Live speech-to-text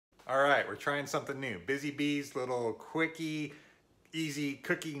All right, we're trying something new. Busy Bees, little quickie, easy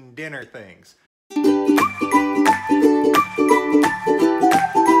cooking dinner things.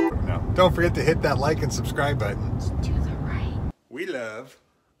 Now, don't forget to hit that like and subscribe button. To the right. We love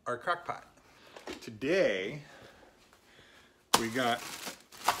our crock pot. Today, we got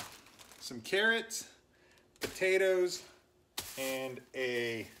some carrots, potatoes, and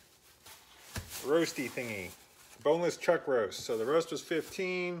a roasty thingy. Boneless chuck roast. So the roast was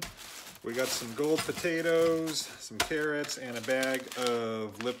 15. We got some gold potatoes, some carrots, and a bag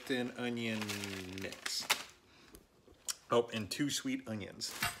of Lipton Onion mix. Oh, and 2 sweet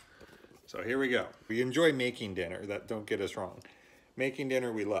onions. So here we go. We enjoy making dinner. Don't get us wrong. Making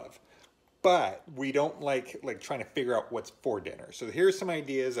dinner we love. But we don't like trying to figure out what's for dinner. So here's some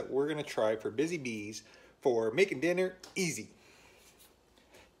ideas that we're gonna try for Busy Bees for making dinner easy.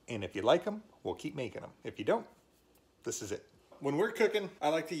 And if you like them, we'll keep making them. If you don't, this is it. When we're cooking, I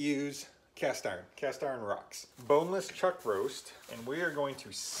like to use cast iron rocks. Boneless chuck roast, and we are going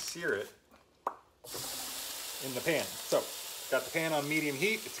to sear it in the pan. So, got the pan on medium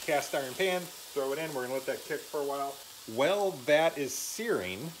heat, it's a cast iron pan, throw it in, we're gonna let that cook for a while. While that is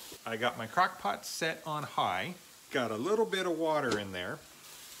searing, I got my crock pot set on high, got a little bit of water in there,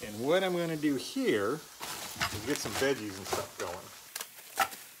 and what I'm gonna do here is get some veggies and stuff going.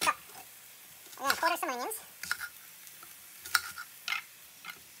 I'm gonna quarter some onions.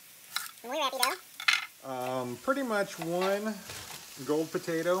 Muy rápido. Pretty much 1 gold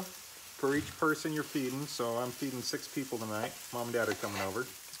potato for each person you're feeding. So I'm feeding 6 people tonight. Mom and Dad are coming over.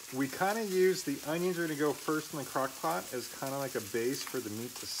 We kind of use the onions are going to go first in the crock pot as kind of like a base for the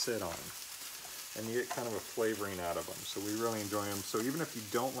meat to sit on. And you get kind of a flavoring out of them. So we really enjoy them. So even if you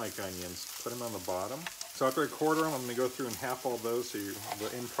don't like onions, put them on the bottom. So after I quarter them, I'm going to go through and half all those. So the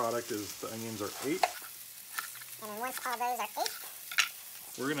end product is the onions are 8. And then once all those are 8,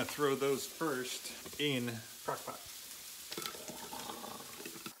 we're gonna throw those first in crock pot.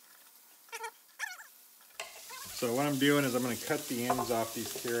 So what I'm doing is I'm gonna cut the ends off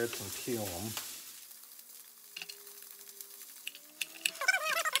these carrots and peel them.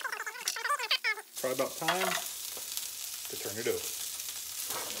 Probably about time to turn it over.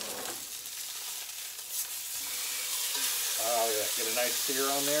 Oh yeah, get a nice sear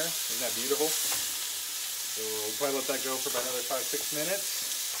on there. Isn't that beautiful? So we'll probably let that go for about another 5-6 minutes.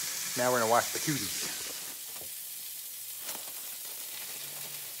 Now we're gonna wash the cooties.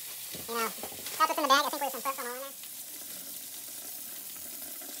 you know, that's what's in the bag. I think we're just gonna put some all in there.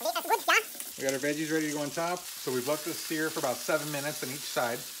 That's good, yeah? We got our veggies ready to go on top. So we've left this sear for about 7 minutes on each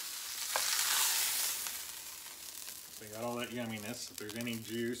side. So you got all that yumminess. If there's any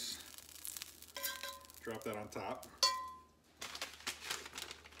juice, drop that on top.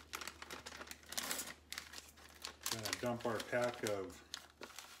 Gonna dump our pack of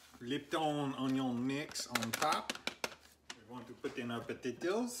Lipton Onion mix on top. We're going to put in our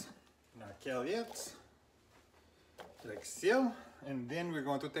potatoes and our carrots, like so. And then we're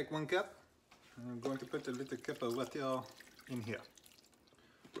going to take 1 cup and I'm going to put a little cup of water in here.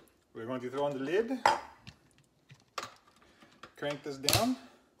 We're going to throw on the lid, crank this down.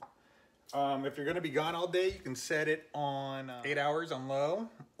 If you're going to be gone all day, you can set it on 8 hours on low,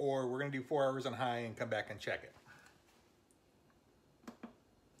 or we're going to do 4 hours on high and come back and check it.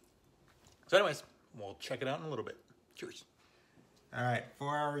 So anyways, we'll check it out in a little bit. Cheers. All right,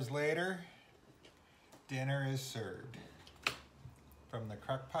 4 hours later, dinner is served. From the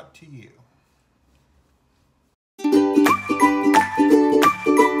crock pot to you.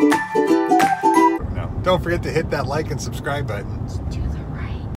 Now, don't forget to hit that like and subscribe button.